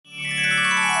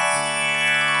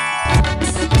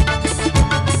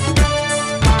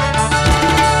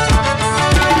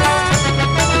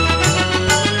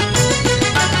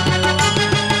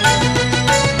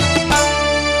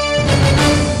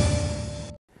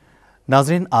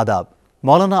नाज़रीन आदाब,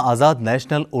 मौलाना आज़ाद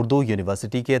national Urdu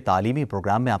university के तालीमी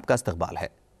प्रोग्राम में आपका इस्तकबाल है।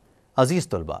 अजीज़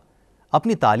तलबा,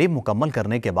 अपनी तालीम मुकम्मल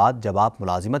करने के बाद जब आप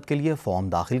मुलाजिमत के लिए फ़ॉर्म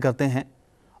दाखिल करते हैं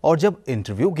और जब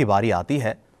इंटरव्यू की बारी आती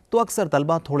है तो अक्सर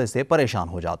तलबा थोड़े से परेशान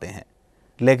हो जाते हैं,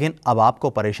 लेकिन अब आपको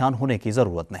परेशान होने की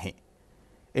ज़रूरत नहीं।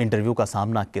 इंटरव्यू का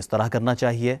सामना किस तरह करना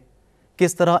चाहिए,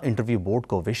 किस तरह इंटरव्यू बोर्ड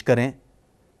को विश करें,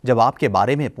 जब आपके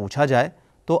बारे में पूछा जाए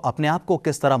तो अपने आप को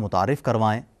किस तरह मुतारिफ़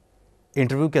करवाएं,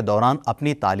 इंटरव्यू के दौरान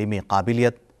अपनी तालीमी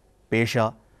काबिलियत, पेशा,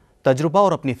 तजुर्बा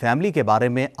और अपनी फैमिली के बारे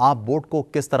में आप बोर्ड को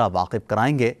किस तरह वाकिफ़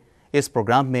कराएंगे, इस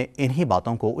प्रोग्राम में इन्हीं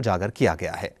बातों को उजागर किया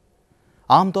गया है।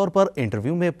 आमतौर पर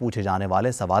इंटरव्यू में पूछे जाने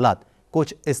वाले सवालात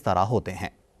कुछ इस तरह होते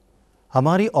हैं।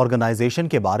 हमारी ऑर्गेनाइजेशन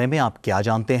के बारे में आप क्या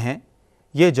जानते हैं,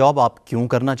 ये जॉब आप क्यों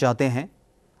करना चाहते हैं,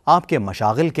 आपके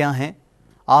मशागिल क्या हैं,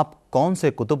 आप कौन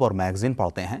से कुतुब और मैगज़ीन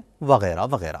पढ़ते हैं, वगैरह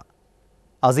वगैरह।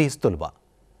 अजीज़ तलबा,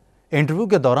 इंटरव्यू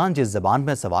के दौरान जिस ज़बान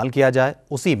में सवाल किया जाए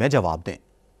उसी में जवाब दें।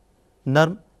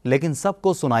 नर्म लेकिन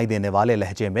सबको सुनाई देने वाले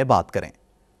लहजे में बात करें।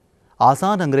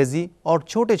 आसान अंग्रेज़ी और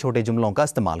छोटे छोटे जुमलों का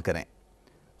इस्तेमाल करें।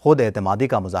 खुद एतमादी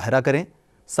का मुजाहरा करें।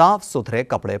 साफ सुथरे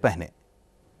कपड़े पहने।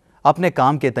 अपने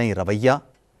काम के तय रवैया,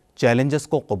 चैलेंजेस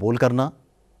को कबूल करना,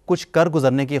 कुछ कर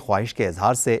गुजरने की ख्वाहिश के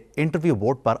इजहार से इंटरव्यू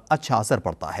बोर्ड पर अच्छा असर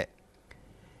पड़ता है।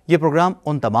 ये प्रोग्राम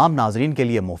उन तमाम नाजरीन के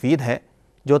लिए मुफीद है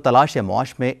जो तलाश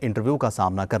मौश में इंटरव्यू का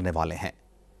सामना करने वाले हैं।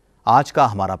 आज का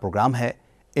हमारा प्रोग्राम है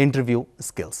इंटरव्यू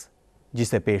स्किल्स,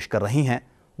 जिसे पेश कर रही हैं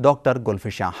doctor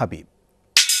Gulfisha Habib.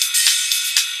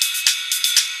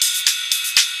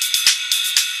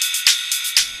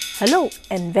 Hello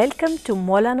and welcome to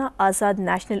Maulana Azad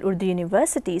National Urdu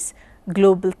University's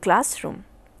Global Classroom.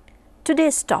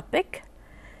 Today's topic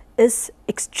is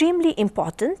extremely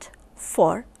important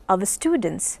for our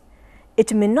students.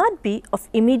 It may not be of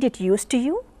immediate use to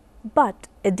you, but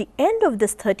at the end of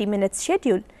this 30-minute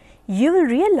schedule, you will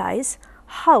realize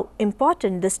how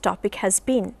important this topic has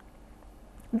been.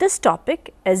 This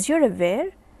topic, as you're aware,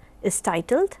 is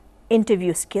titled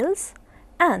Interview Skills,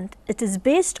 and it is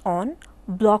based on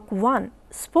Block 1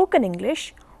 Spoken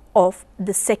English of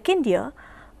the second year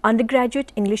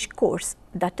undergraduate English course,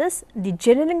 that is the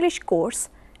General English course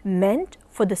meant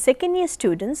for the second year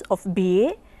students of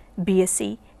BA,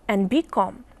 BSc and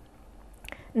BCom.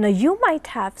 Now you might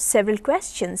have several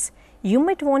questions. You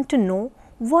might want to know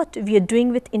what we are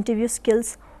doing with interview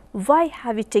skills. Why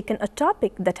have we taken a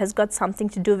topic that has got something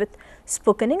to do with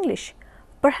spoken English?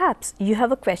 Perhaps you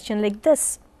have a question like this: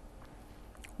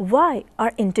 why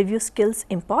are interview skills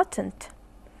important?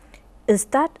 Is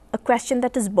that a question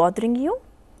that is bothering you?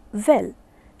 Well,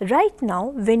 right now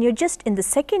when you're just in the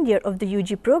second year of the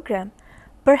UG program,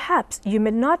 perhaps you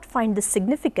may not find this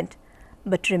significant,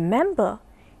 but remember,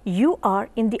 you are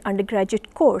in the undergraduate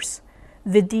course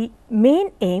with the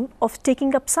main aim of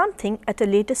taking up something at a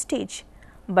later stage.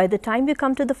 By the time you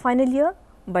come to the final year,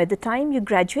 by the time you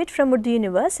graduate from Urdu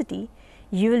University,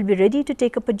 you will be ready to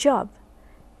take up a job.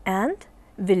 And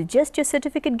will just your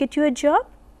certificate get you a job?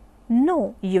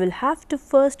 No, you will have to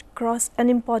first cross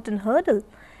an important hurdle,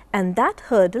 and that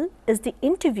hurdle is the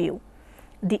interview.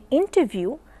 The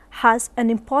interview has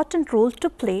an important role to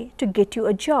play to get you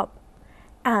a job,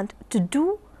 and to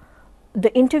do the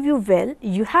interview well,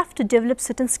 you have to develop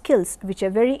certain skills which are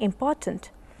very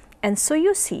important. And so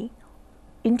you see,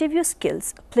 interview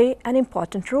skills play an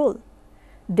important role.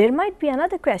 There might be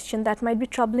another question that might be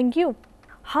troubling you.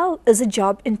 How is a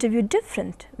job interview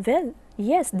different? Well,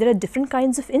 yes, there are different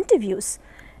kinds of interviews.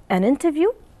 An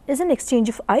interview is an exchange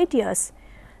of ideas.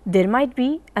 There might be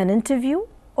an interview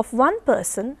of one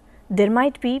person, there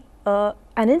might be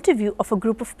an interview of a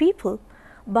group of people,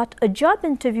 but a job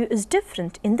interview is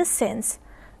different in the sense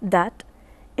that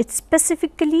it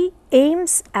specifically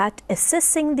aims at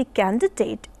assessing the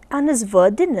candidate and his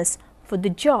worthiness for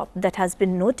the job that has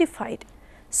been notified.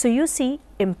 So you see,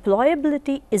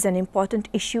 employability is an important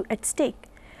issue at stake,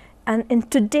 and in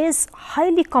today's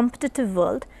highly competitive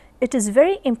world, it is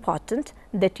very important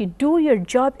that you do your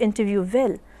job interview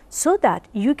well so that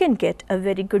you can get a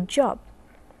very good job.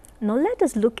 Now let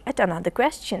us look at another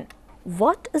question.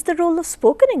 What is the role of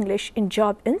spoken English in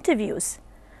job interviews?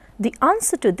 The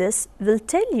answer to this will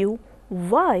tell you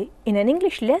why in an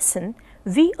English lesson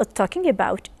we are talking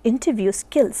about interview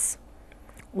skills.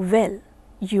 Well,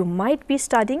 you might be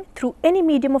studying through any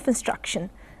medium of instruction.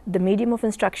 The medium of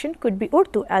instruction could be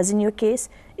Urdu, as in your case,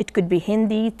 it could be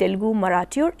Hindi, Telugu,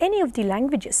 Marathi or any of the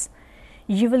languages.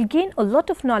 You will gain a lot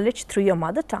of knowledge through your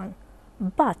mother tongue.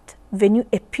 But when you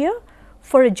appear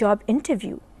for a job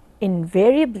interview,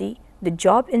 invariably the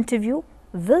job interview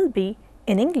will be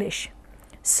in English.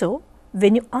 So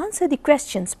when you answer the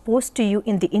questions posed to you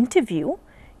in the interview,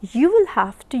 you will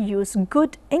have to use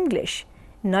good English,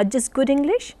 not just good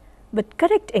English, but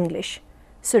correct English.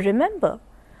 So remember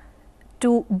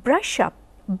to brush up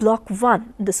Block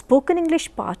 1, the spoken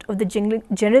English part of the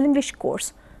General English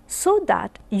course, so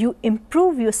that you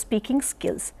improve your speaking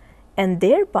skills, and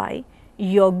thereby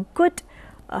your good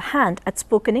hand at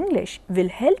spoken English will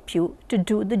help you to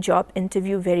do the job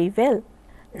interview very well.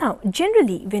 Now,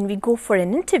 generally when we go for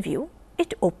an interview,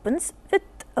 it opens with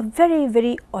a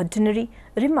very ordinary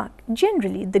remark.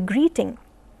 Generally, the greeting.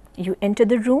 You enter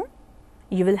the room,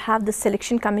 you will have the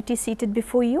selection committee seated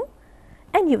before you,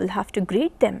 and you will have to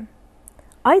greet them.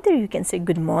 Either you can say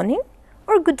good morning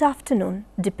or good afternoon,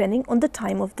 depending on the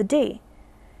time of the day.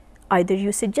 Either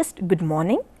you say just good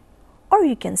morning, or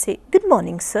you can say good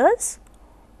morning, sirs.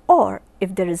 Or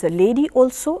if there is a lady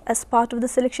also as part of the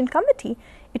selection committee,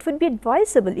 it would be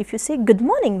advisable if you say good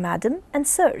morning, madam and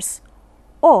sirs.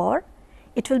 Or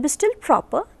it will be still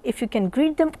proper if you can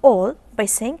greet them all by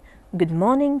saying good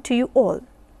morning to you all.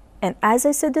 And as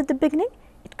I said at the beginning,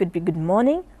 it could be good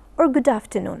morning or good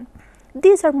afternoon.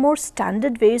 These are more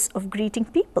standard ways of greeting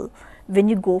people when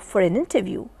you go for an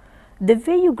interview. The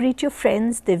way you greet your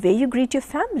friends, the way you greet your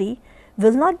family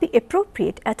will not be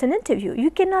appropriate at an interview. You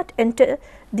cannot enter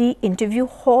the interview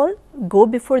hall, go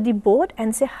before the board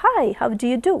and say, hi, how do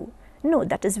you do? No,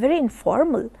 that is very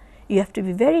informal. You have to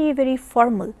be very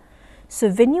formal. So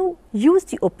when you use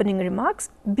the opening remarks,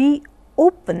 be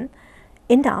open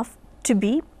enough to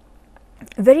be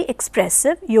very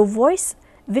expressive. Your voice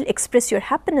will express your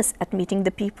happiness at meeting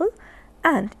the people,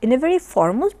 and in a very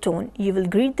formal tone, you will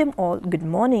greet them all good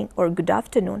morning or good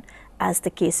afternoon, as the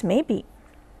case may be.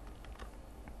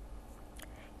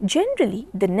 Generally,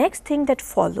 the next thing that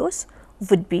follows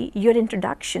would be your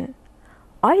introduction.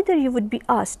 Either you would be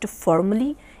asked to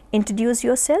formally introduce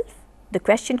yourself. The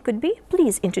question could be,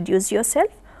 please introduce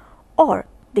yourself, or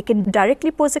they can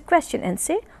directly pose a question and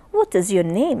say, what is your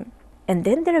name? And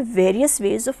then there are various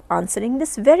ways of answering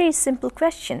this very simple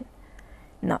question.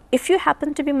 Now, if you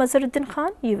happen to be Mazaruddin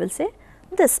Khan, you will say,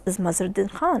 this is Mazaruddin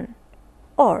Khan.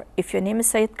 Or if your name is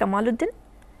Sayyid Kamaluddin,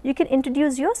 you can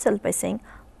introduce yourself by saying,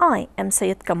 I am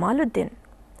Sayyid Kamaluddin.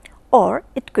 Or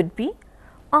it could be,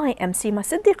 I am Seema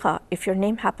Siddiqa, if your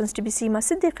name happens to be Seema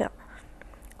Siddiqa.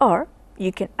 Or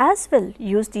you can as well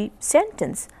use the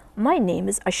sentence, my name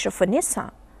is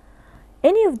Ashraf-un-Nisa.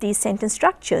 Any of these sentence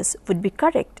structures would be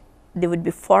correct. They would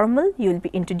be formal, you will be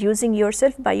introducing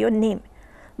yourself by your name.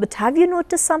 But have you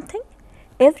noticed something?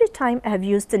 Every time I have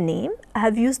used the name, I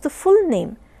have used the full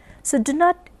name. So do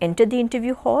not enter the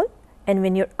interview hall, and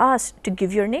when you're asked to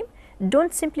give your name,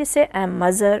 don't simply say I am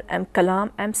Mazhar, I am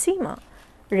Kalam, I am Seema.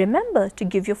 Remember to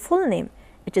give your full name.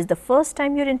 It is the first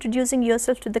time you're introducing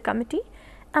yourself to the committee,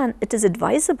 and it is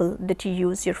advisable that you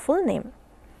use your full name.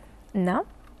 Now,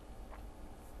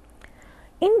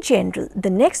 in general, the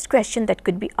next question that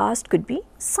could be asked could be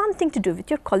something to do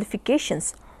with your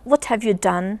qualifications. What have you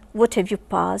done? What have you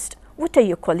passed? What are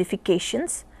your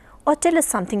qualifications? Or tell us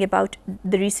something about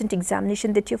the recent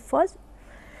examination that you've passed.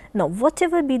 Now,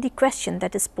 whatever be the question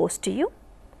that is posed to you,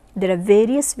 there are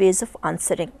various ways of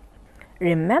answering.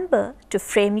 Remember to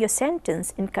frame your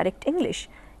sentence in correct English,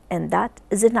 and that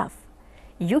is enough.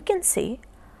 You can say,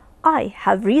 I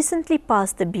have recently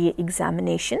passed the BA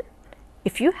examination,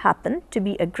 if you happen to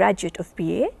be a graduate of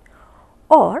BA,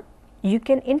 or you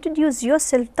can introduce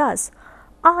yourself thus,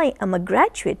 I am a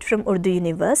graduate from Urdu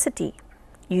University.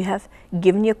 You have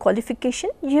given your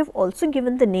qualification, you have also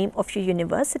given the name of your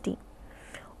university.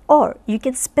 Or you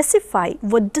can specify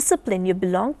what discipline you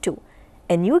belong to,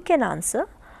 and you can answer,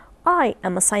 I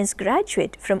am a science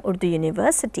graduate from Urdu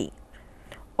University.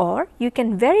 Or you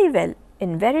can very well,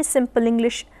 in very simple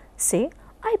English, say,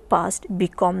 I passed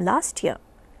BCom last year.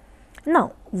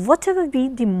 Now, whatever be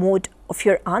the mode of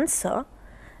your answer,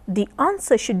 the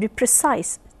answer should be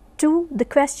precise to the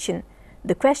question.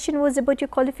 The question was about your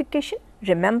qualification.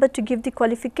 Remember to give the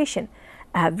qualification.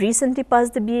 I have recently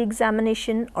passed the BA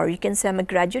examination, or you can say I am a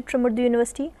graduate from Urdu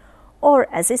University, or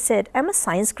as I said, I am a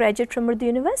science graduate from Urdu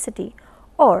University,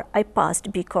 or I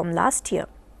passed BCom last year.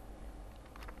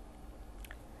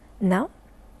 Now,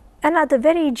 another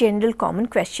very general common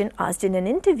question asked in an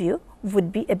interview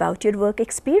would be about your work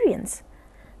experience.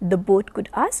 The board could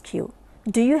ask you,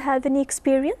 do you have any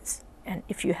experience? And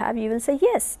if you have, you will say,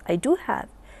 yes, I do have.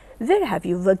 Where have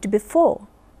you worked before?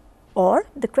 Or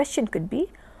the question could be,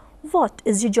 what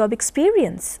is your job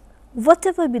experience?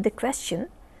 Whatever be the question,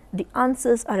 the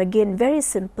answers are again very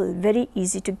simple, very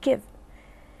easy to give.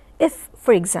 If,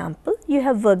 for example, you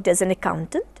have worked as an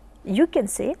accountant, you can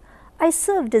say, I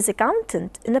served as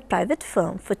accountant in a private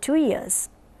firm for 2 years.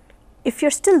 If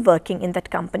you're still working in that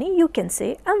company, you can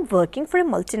say, I'm working for a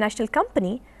multinational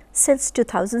company since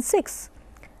 2006.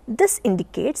 This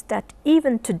indicates that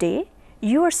even today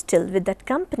you are still with that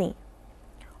company.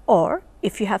 Or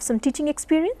if you have some teaching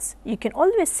experience, you can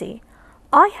always say,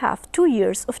 I have 2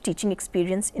 years of teaching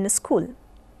experience in a school.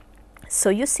 So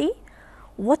you see,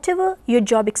 whatever your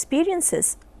job experience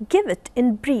is, give it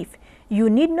in brief. You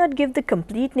need not give the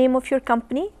complete name of your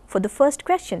company for the first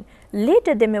question.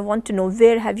 Later they may want to know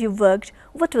where have you worked,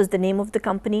 what was the name of the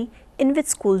company, in which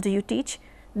school do you teach.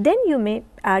 Then you may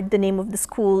add the name of the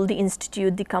school, the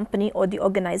institute, the company or the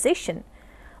organization.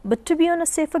 But to be on a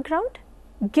safer ground,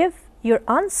 give your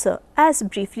answer as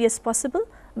briefly as possible,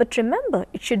 but remember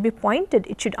it should be pointed,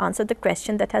 it should answer the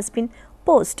question that has been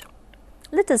posed.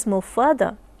 Let us move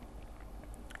further.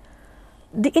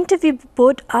 The interview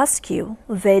board asks you,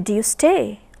 where do you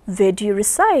stay, where do you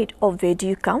reside or where do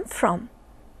you come from?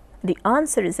 The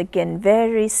answer is again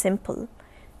very simple.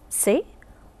 Say,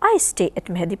 I stay at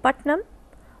Mehdipatnam,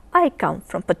 I come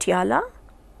from Patiala,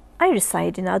 I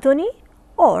reside in Adoni,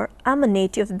 or I am a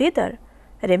native of Bidar.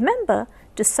 Remember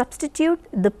to substitute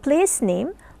the place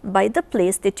name by the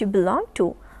place that you belong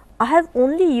to. I have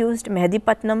only used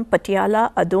Mehdipatnam,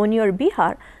 Patiala, Adoni or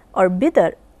Bihar or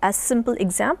Bidar as simple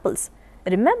examples.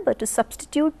 Remember to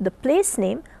substitute the place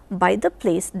name by the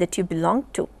place that you belong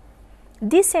to.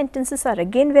 These sentences are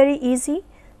again very easy,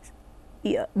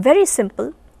 very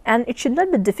simple, and it should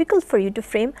not be difficult for you to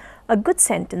frame a good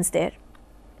sentence there.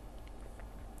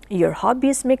 Your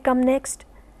hobbies may come next.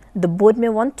 The board may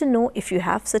want to know if you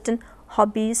have certain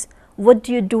hobbies. What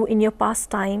do you do in your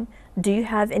pastime? Do you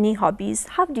have any hobbies?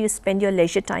 How do you spend your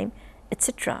leisure time,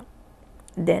 etc.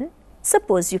 Then,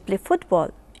 suppose you play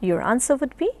football. Your answer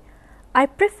would be, I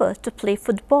prefer to play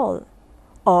football.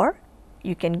 Or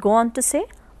you can go on to say,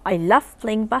 I love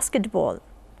playing basketball.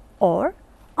 Or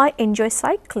I enjoy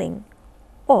cycling.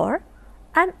 Or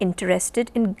I'm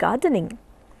interested in gardening.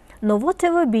 Now,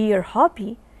 whatever be your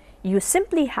hobby, you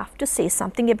simply have to say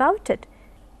something about it.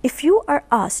 If you are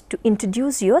asked to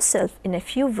introduce yourself in a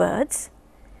few words,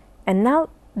 and now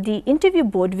the interview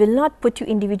board will not put you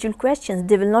individual questions.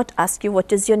 They will not ask you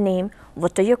what is your name,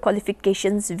 what are your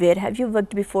qualifications, where have you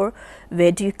worked before,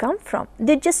 where do you come from.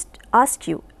 They just ask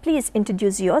you, please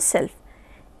introduce yourself,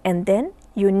 and then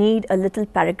you need a little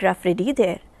paragraph ready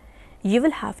there. You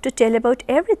will have to tell about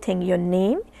everything, your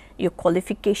name, your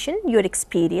qualification, your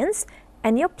experience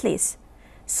and your place.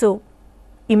 So,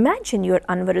 imagine you are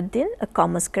Anwaruddin, a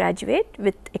commerce graduate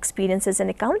with experience as an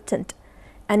accountant,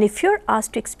 and if you are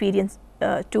asked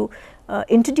to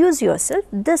introduce yourself,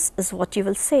 this is what you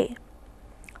will say.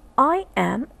 I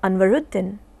am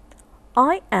Anwaruddin.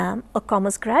 I am a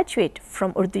commerce graduate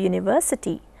from Urdu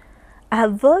University. I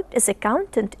have worked as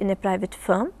accountant in a private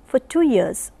firm for 2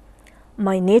 years.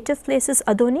 My native place is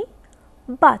Adoni,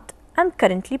 but I am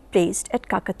currently placed at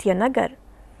Kakatiya Nagar.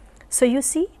 So you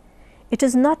see, it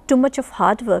is not too much of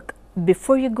hard work.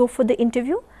 Before you go for the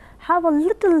interview, have a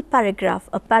little paragraph,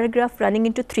 a paragraph running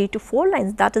into 3 to 4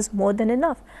 lines. That is more than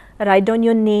enough. Write down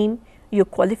your name, your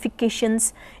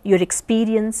qualifications, your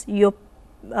experience, your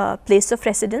place of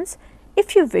residence.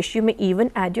 If you wish, you may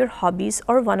even add your hobbies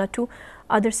or 1 or 2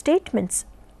 other statements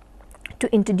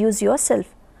to introduce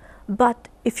yourself. But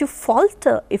if you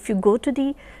falter, if you go to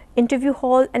the interview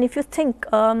hall and if you think,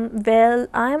 well,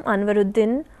 I am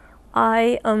Anwaruddin,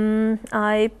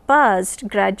 I passed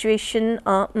graduation,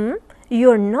 you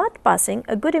are not passing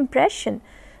a good impression.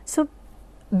 So,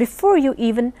 before you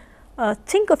even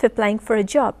think of applying for a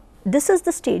job, this is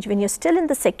the stage when you are still in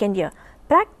the 2nd year.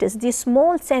 Practice these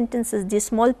small sentences, these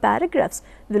small paragraphs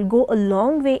will go a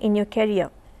long way in your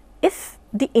career. If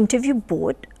the interview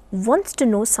board wants to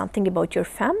know something about your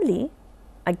family,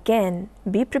 again,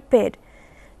 be prepared.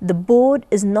 The board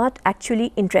is not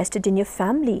actually interested in your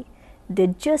family. They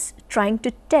are just trying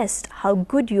to test how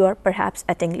good you are perhaps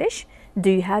at English. Do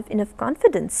you have enough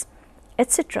confidence,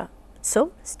 etc.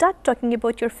 So, start talking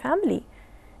about your family.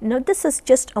 Now, this is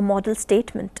just a model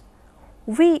statement.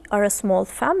 We are a small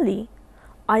family.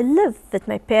 I live with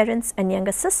my parents and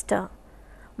younger sister.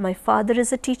 My father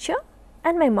is a teacher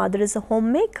and my mother is a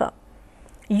homemaker.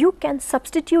 You can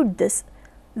substitute this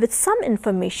with some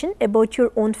information about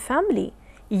your own family.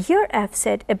 Here I have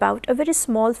said about a very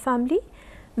small family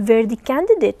where the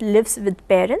candidate lives with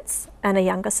parents and a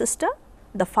younger sister.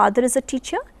 The father is a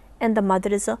teacher and the mother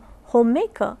is a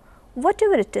homemaker.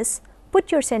 Whatever it is,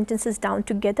 put your sentences down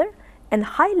together and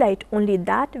highlight only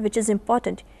that which is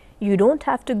important. You don't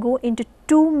have to go into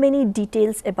too many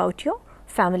details about your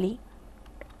family.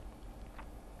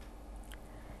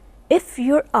 If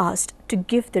you're asked to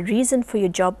give the reason for your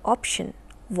job option,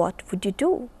 what would you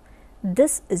do?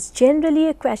 This is generally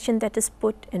a question that is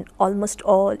put in almost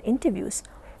all interviews.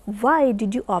 Why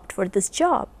did you opt for this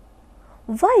job?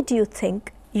 Why do you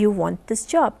think you want this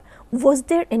job? Was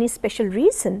there any special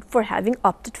reason for having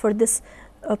opted for this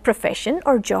profession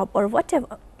or job or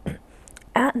whatever?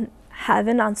 And have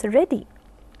an answer ready.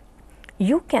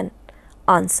 You can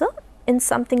answer in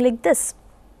something like this.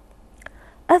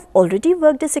 I've already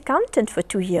worked as accountant for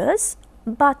 2 years,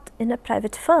 but in a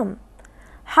private firm.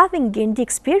 Having gained the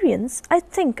experience, I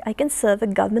think I can serve a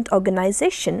government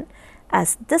organization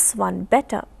as this one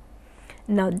better.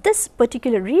 Now, this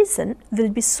particular reason will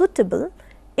be suitable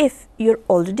if you're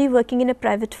already working in a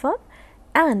private firm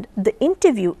and the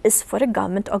interview is for a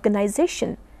government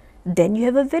organization. Then you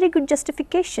have a very good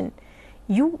justification.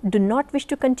 You do not wish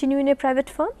to continue in a private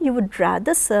firm, you would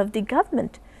rather serve the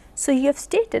government. So you have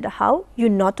stated how you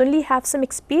not only have some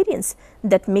experience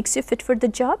that makes you fit for the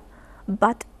job,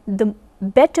 but the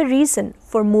better reason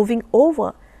for moving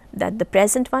over, that the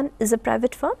present one is a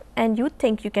private firm and you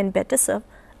think you can better serve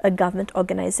a government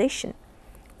organization.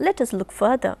 Let us look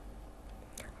further.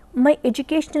 My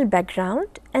educational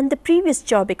background and the previous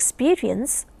job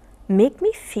experience make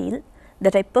me feel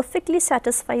that I perfectly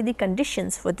satisfy the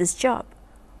conditions for this job.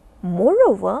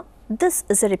 Moreover, this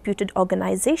is a reputed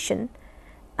organization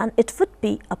and it would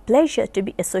be a pleasure to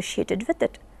be associated with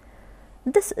it.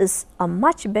 This is a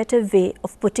much better way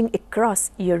of putting across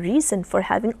your reason for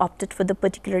having opted for the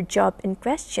particular job in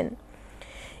question.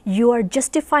 You are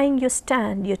justifying your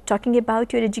stand, you're talking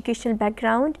about your educational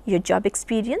background, your job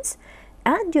experience,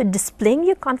 and you're displaying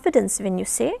your confidence when you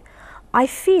say, I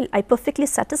feel I perfectly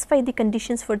satisfy the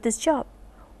conditions for this job.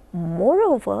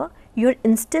 Moreover, you're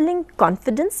instilling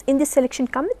confidence in the selection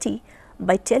committee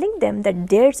by telling them that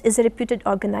theirs is a reputed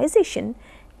organization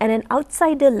and an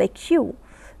outsider like you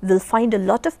will find a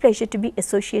lot of pleasure to be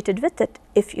associated with it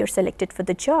if you're selected for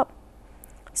the job.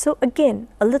 So again,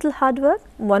 a little hard work,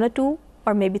 1 or 2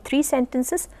 or maybe 3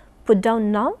 sentences put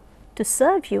down now to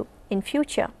serve you in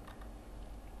future.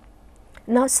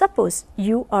 Now suppose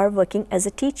you are working as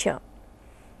a teacher.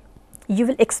 You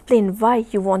will explain why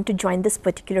you want to join this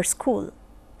particular school,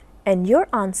 and your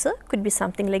answer could be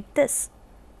something like this.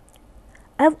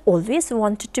 I've always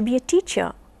wanted to be a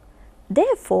teacher.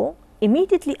 Therefore,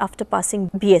 immediately after passing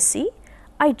BSc,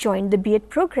 I joined the B.Ed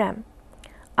program.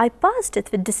 I passed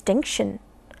it with distinction.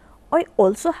 I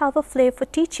also have a flair for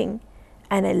teaching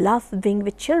and I love being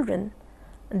with children.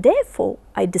 Therefore,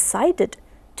 I decided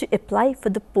to apply for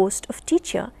the post of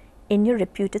teacher in your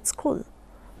reputed school.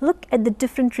 Look at the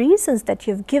different reasons that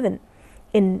you have given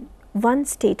in one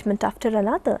statement after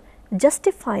another,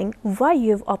 justifying why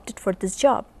you have opted for this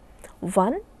job.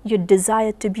 One, your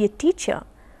desire to be a teacher.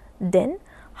 Then,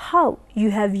 how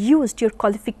you have used your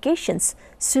qualifications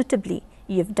suitably.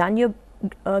 You have done your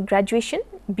graduation,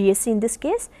 BSc in this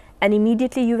case, and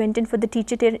immediately you went in for the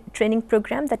teacher training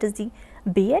program, that is the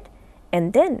B.Ed,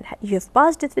 and then you have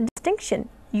passed it with distinction.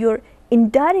 You're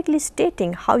indirectly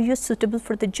stating how you're suitable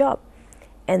for the job.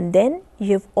 And then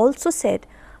you have also said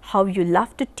how you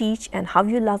love to teach and how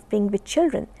you love being with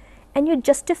children, and you're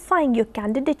justifying your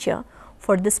candidature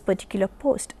for this particular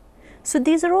post. So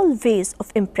these are all ways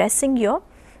of impressing your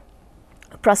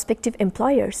prospective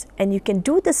employers, and you can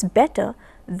do this better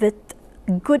with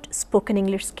good spoken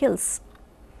English skills.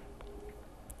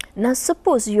 Now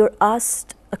suppose you're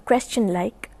asked a question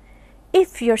like,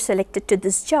 if you're selected to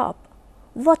this job,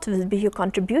 what will be your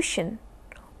contribution?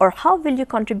 Or how will you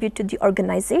contribute to the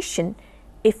organization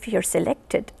if you're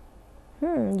selected?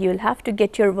 You'll have to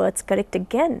get your words correct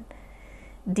again.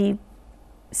 The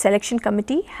selection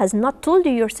committee has not told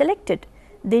you you're selected.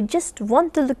 They just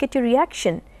want to look at your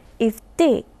reaction. If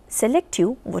they select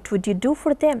you, what would you do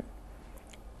for them?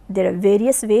 There are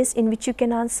various ways in which you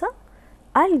can answer.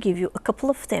 I'll give you a couple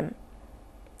of them.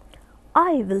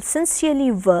 I will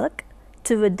sincerely work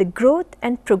toward the growth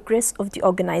and progress of the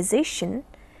organization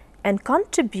and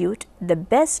contribute the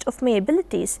best of my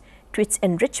abilities to its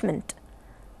enrichment.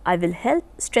 I will help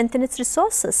strengthen its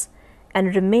resources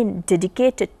and remain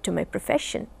dedicated to my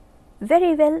profession.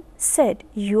 Very well said.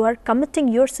 You are committing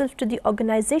yourself to the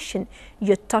organization.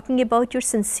 You're talking about your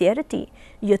sincerity.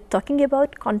 You're talking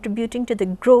about contributing to the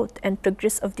growth and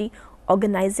progress of the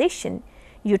organization.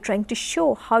 You're trying to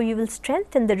show how you will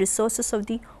strengthen the resources of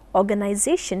the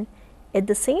organization. At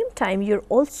the same time, you're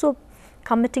also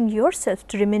committing yourself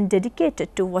to remain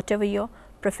dedicated to whatever your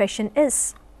profession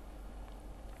is.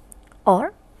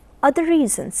 Or other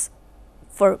reasons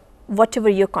for whatever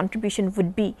your contribution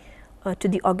would be to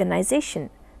the organization.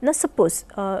 Now suppose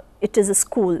it is a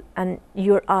school and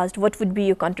you're asked what would be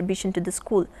your contribution to the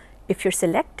school if you're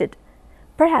selected.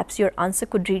 Perhaps your answer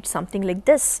could read something like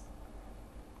this.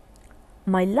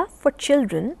 My love for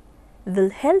children will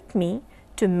help me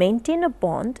to maintain a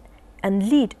bond and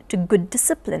lead to good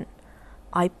discipline.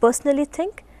 I personally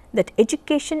think that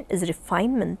education is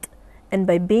refinement, and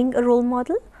by being a role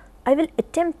model, I will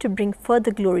attempt to bring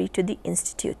further glory to the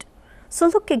institute. So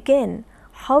look again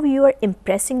how you are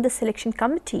impressing the selection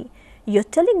committee. You're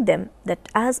telling them that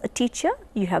as a teacher,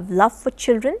 you have love for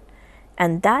children,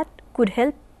 and that could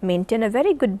help maintain a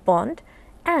very good bond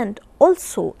and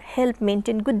also help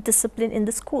maintain good discipline in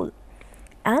the school.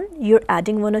 And you're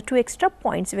adding 1 or 2 extra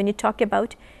points when you talk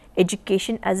about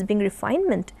education as being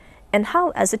refinement, and how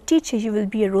as a teacher you will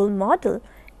be a role model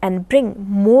and bring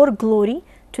more glory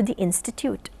to the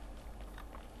institute.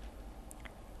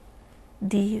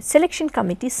 The selection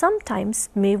committee sometimes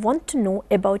may want to know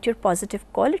about your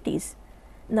positive qualities.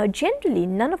 Now generally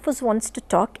none of us wants to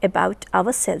talk about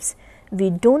ourselves. We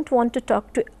don't want to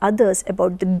talk to others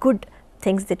about the good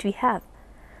things that we have.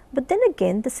 But then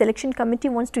again, the selection committee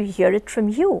wants to hear it from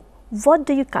you. What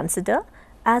do you consider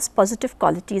as positive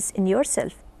qualities in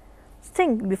yourself?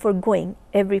 Think before going.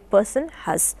 Every person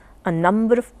has a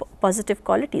number of positive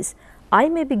qualities. I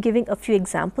may be giving a few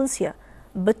examples here,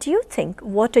 but you think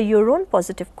what are your own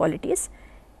positive qualities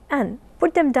and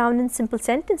put them down in simple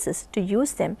sentences to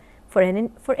use them for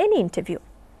any interview.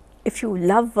 If you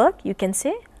love work, you can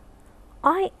say,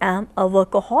 I am a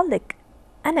workaholic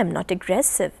and I'm not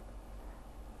aggressive.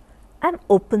 I'm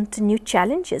open to new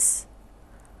challenges.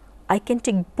 I can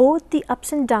take both the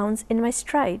ups and downs in my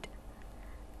stride.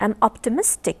 I'm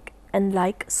optimistic and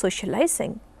like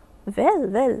socializing.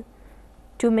 Well,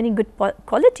 too many good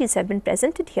qualities have been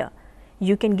presented here.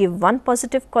 You can give one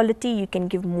positive quality, you can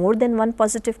give more than one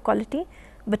positive quality,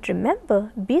 but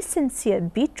remember, be sincere,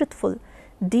 be truthful.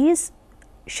 These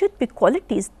should be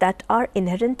qualities that are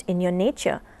inherent in your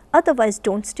nature, otherwise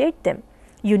don't state them.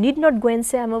 You need not go and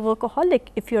say I'm a workaholic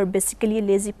if you're basically a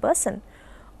lazy person,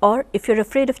 or if you're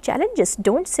afraid of challenges,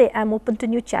 don't say I'm open to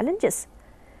new challenges.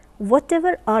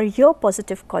 Whatever are your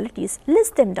positive qualities,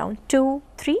 list them down, 2,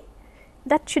 3,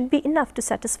 that should be enough to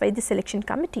satisfy the selection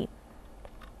committee.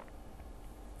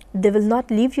 They will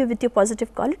not leave you with your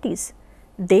positive qualities.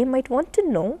 They might want to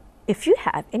know if you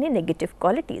have any negative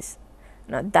qualities.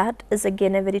 Now that is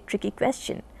again a very tricky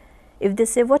question. If they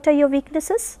say, what are your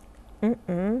weaknesses?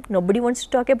 Nobody wants to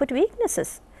talk about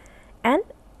weaknesses, and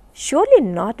surely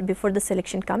not before the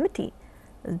selection committee.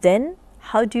 Then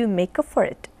how do you make up for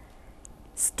it?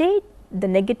 State the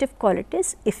negative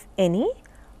qualities, if any,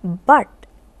 but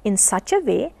in such a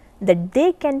way that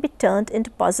they can be turned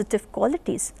into positive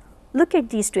qualities. Look at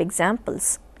these 2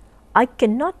 examples. I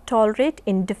cannot tolerate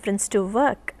indifference to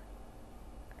work.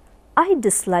 I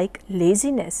dislike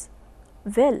laziness.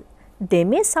 Well, they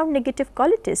may sound negative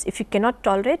qualities. If you cannot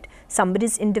tolerate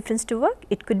somebody's indifference to work,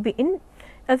 it could be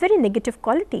a very negative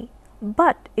quality.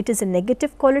 But it is a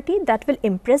negative quality that will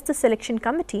impress the selection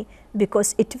committee,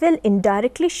 because it will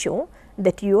indirectly show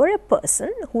that you are a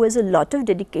person who has a lot of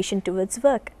dedication towards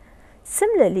work.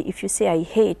 Similarly, if you say I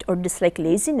hate or dislike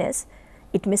laziness,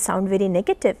 it may sound very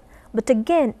negative, but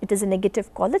again it is a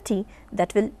negative quality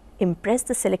that will impress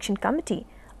the selection committee.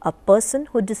 A person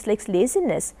who dislikes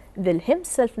laziness will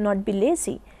himself not be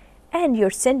lazy, and you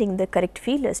are sending the correct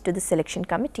feelers to the selection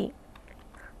committee.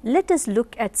 Let us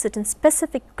look at certain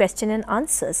specific question and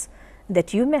answers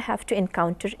that you may have to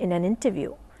encounter in an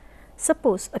interview.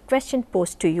 Suppose a question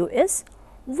posed to you is,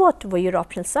 what were your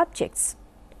optional subjects?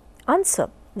 Answer,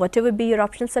 whatever be your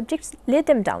optional subjects, lay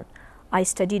them down. I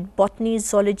studied botany,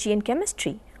 zoology and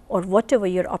chemistry, or whatever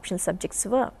your optional subjects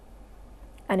were.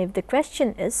 And if the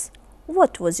question is,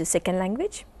 what was your second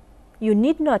language? You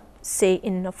need not say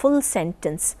in a full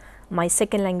sentence, my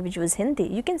second language was Hindi.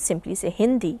 You can simply say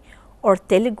Hindi or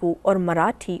Telugu or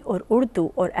Marathi or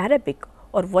Urdu or Arabic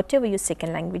or whatever your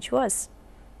second language was.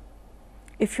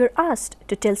 If you're asked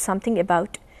to tell something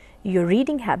about your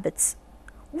reading habits,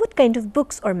 what kind of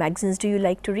books or magazines do you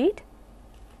like to read?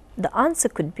 The answer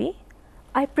could be,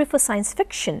 I prefer science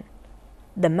fiction.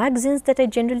 The magazines that I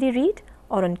generally read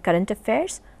are on current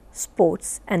affairs,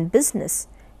 sports and business.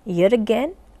 Here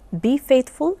again, be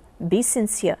faithful, be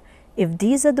sincere. If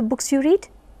these are the books you read,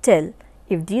 tell.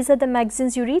 If these are the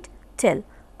magazines you read, tell.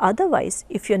 Otherwise,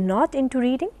 if you're not into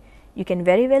reading, you can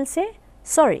very well say,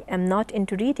 sorry, I'm not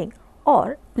into reading,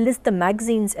 or list the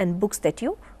magazines and books that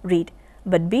you read.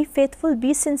 But be faithful,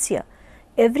 be sincere.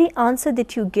 Every answer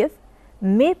that you give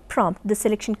may prompt the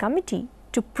selection committee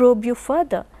to probe you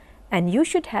further, and you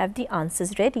should have the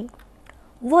answers ready.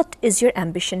 What is your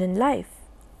ambition in life?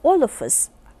 All of us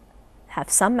have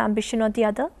some ambition or the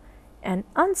other, and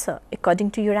answer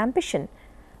according to your ambition.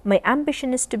 My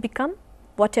ambition is to become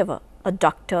whatever, a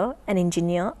doctor, an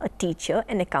engineer, a teacher,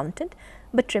 an accountant.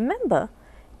 But remember,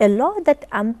 allow that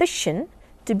ambition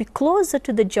to be closer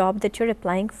to the job that you're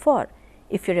applying for.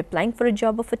 If you're applying for a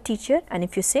job of a teacher and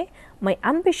if you say, my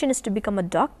ambition is to become a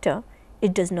doctor,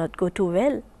 it does not go too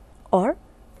well. Or,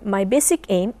 my basic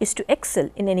aim is to excel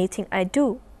in anything I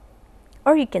do.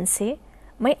 Or you can say,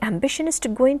 my ambition is to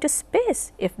go into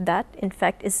space, if that in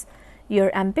fact is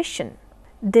your ambition.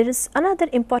 There is another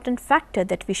important factor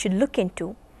that we should look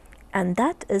into, and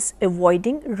that is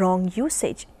avoiding wrong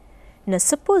usage. Now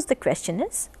suppose the question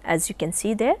is, as you can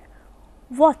see there,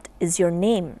 what is your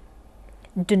name?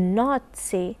 Do not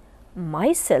say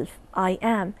myself, I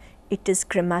am. It is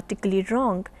grammatically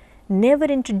wrong. Never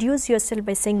introduce yourself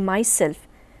by saying myself.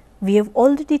 We have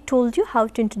already told you how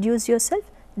to introduce yourself.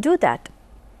 Do that.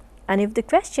 And if the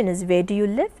question is, where do you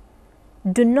live?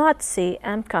 Do not say,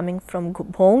 I am coming from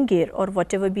Bhongir or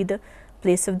whatever be the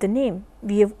place of the name.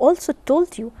 We have also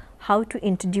told you how to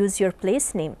introduce your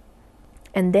place name.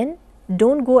 And then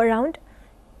don't go around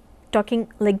talking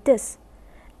like this.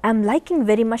 I am liking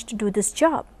very much to do this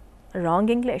job. Wrong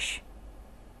English.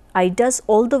 I does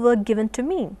all the work given to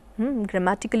me.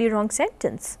 Grammatically wrong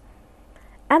sentence.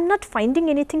 I am not finding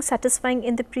anything satisfying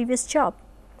in the previous job.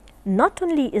 Not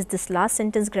only is this last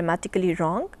sentence grammatically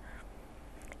wrong,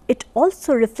 it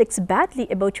also reflects badly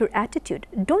about your attitude.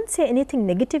 Don't say anything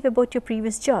negative about your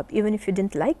previous job, even if you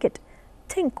didn't like it.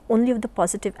 Think only of the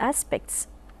positive aspects.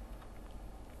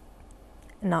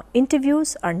 Now,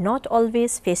 interviews are not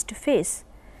always face-to-face.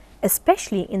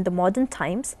 Especially in the modern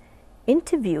times,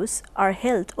 interviews are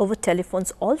held over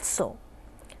telephones also.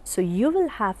 So you will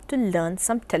have to learn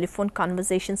some telephone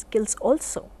conversation skills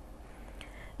also.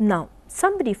 Now,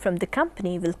 somebody from the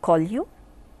company will call you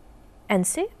and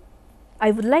say, I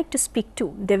would like to speak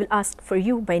to. They will ask for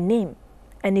you by name.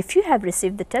 And if you have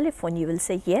received the telephone, you will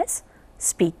say, yes,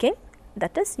 speaking.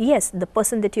 That is, yes, the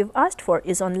person that you have asked for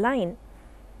is online.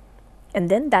 And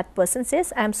then that person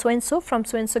says, I am so and so from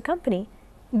so and so company.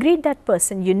 Greet that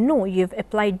person, you know you have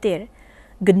applied there.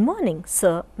 Good morning,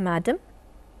 sir, madam.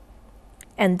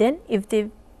 And then if they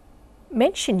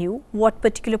mention you what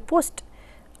particular post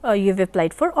you have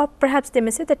applied for, or perhaps they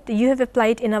may say that you have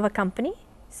applied in our company.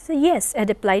 So yes, I had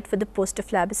applied for the post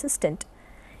of lab assistant.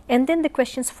 And then the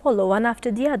questions follow one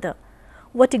after the other.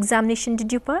 What examination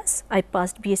did you pass? I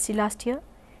passed BSc last year.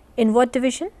 In what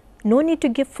division? No need to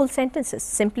give full sentences,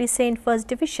 simply say in first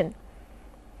division.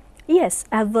 Yes,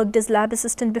 I have worked as lab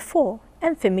assistant before. I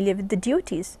am familiar with the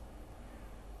duties.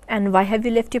 And why have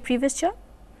you left your previous job?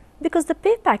 Because the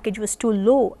pay package was too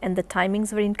low and the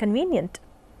timings were inconvenient.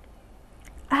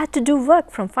 I had to do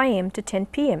work from 5 am to 10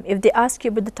 pm if they ask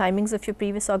you about the timings of your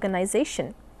previous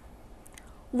organization.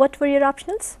 What were your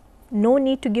optionals? No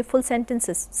need to give full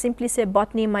sentences, simply say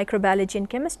botany, microbiology and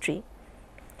chemistry.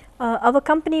 Our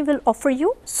company will offer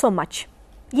you so much.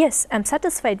 Yes, I am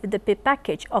satisfied with the pay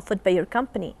package offered by your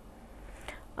company.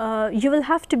 You will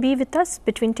have to be with us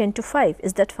between 10 to 5.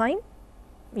 Is that fine?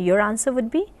 Your answer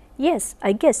would be, yes,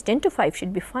 I guess 10 to 5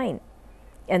 should be fine.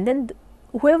 And then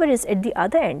whoever is at the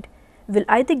other end will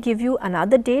either give you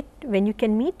another date when you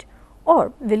can meet,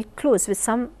 or will close with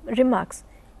some remarks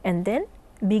and then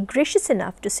be gracious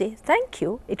enough to say, thank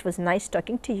you, it was nice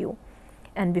talking to you.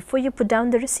 And before you put down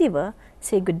the receiver,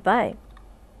 say goodbye.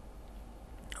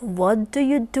 What do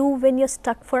you do when you're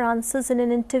stuck for answers in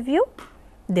an interview?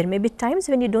 There may be times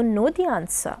when you don't know the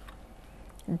answer.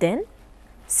 Then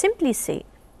simply say,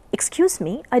 excuse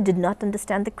me, I did not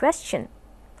understand the question.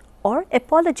 Or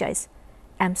apologize,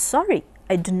 I'm sorry,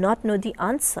 I do not know the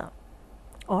answer.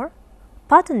 Or,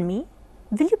 pardon me,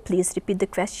 will you please repeat the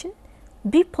question?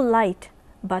 Be polite,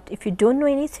 but if you don't know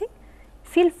anything,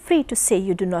 feel free to say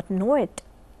you do not know it.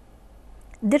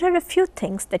 There are a few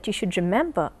things that you should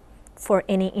remember for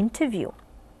any interview.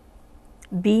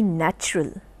 Be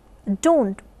natural.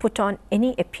 Don't put on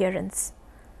any appearance.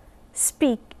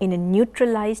 Speak in a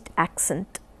neutralized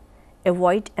accent.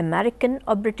 Avoid American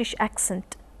or British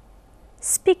accent.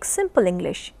 Speak simple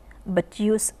English, but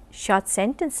use short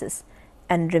sentences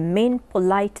and remain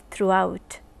polite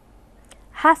throughout.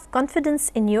 Have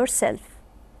confidence in yourself.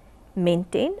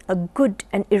 Maintain a good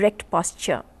and erect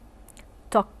posture.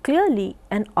 Talk clearly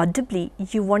and audibly.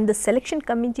 You want the selection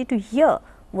committee to hear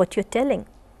what you're telling.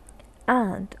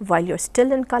 And while you're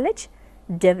still in college,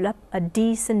 develop a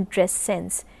decent dress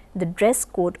sense. The dress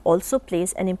code also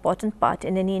plays an important part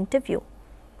in any interview.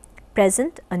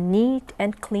 Present a neat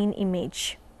and clean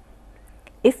image.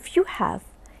 If you have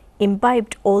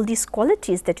imbibed all these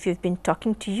qualities that we've been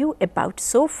talking to you about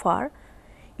so far,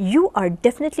 you are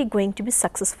definitely going to be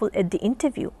successful at the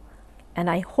interview. And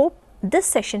I hope this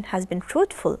session has been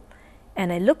fruitful,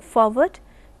 and I look forward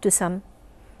to some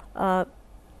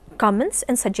comments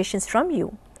and suggestions from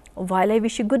you. While I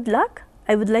wish you good luck,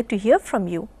 I would like to hear from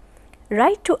you.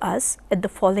 Write to us at the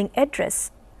following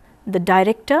address: the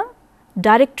Director,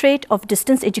 Directorate of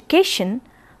Distance Education,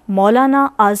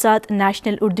 Maulana Azad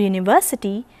National Urdu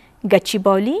University,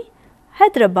 Gachibowli,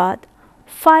 Hyderabad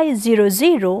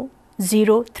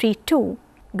 500032.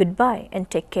 Goodbye and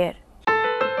take care.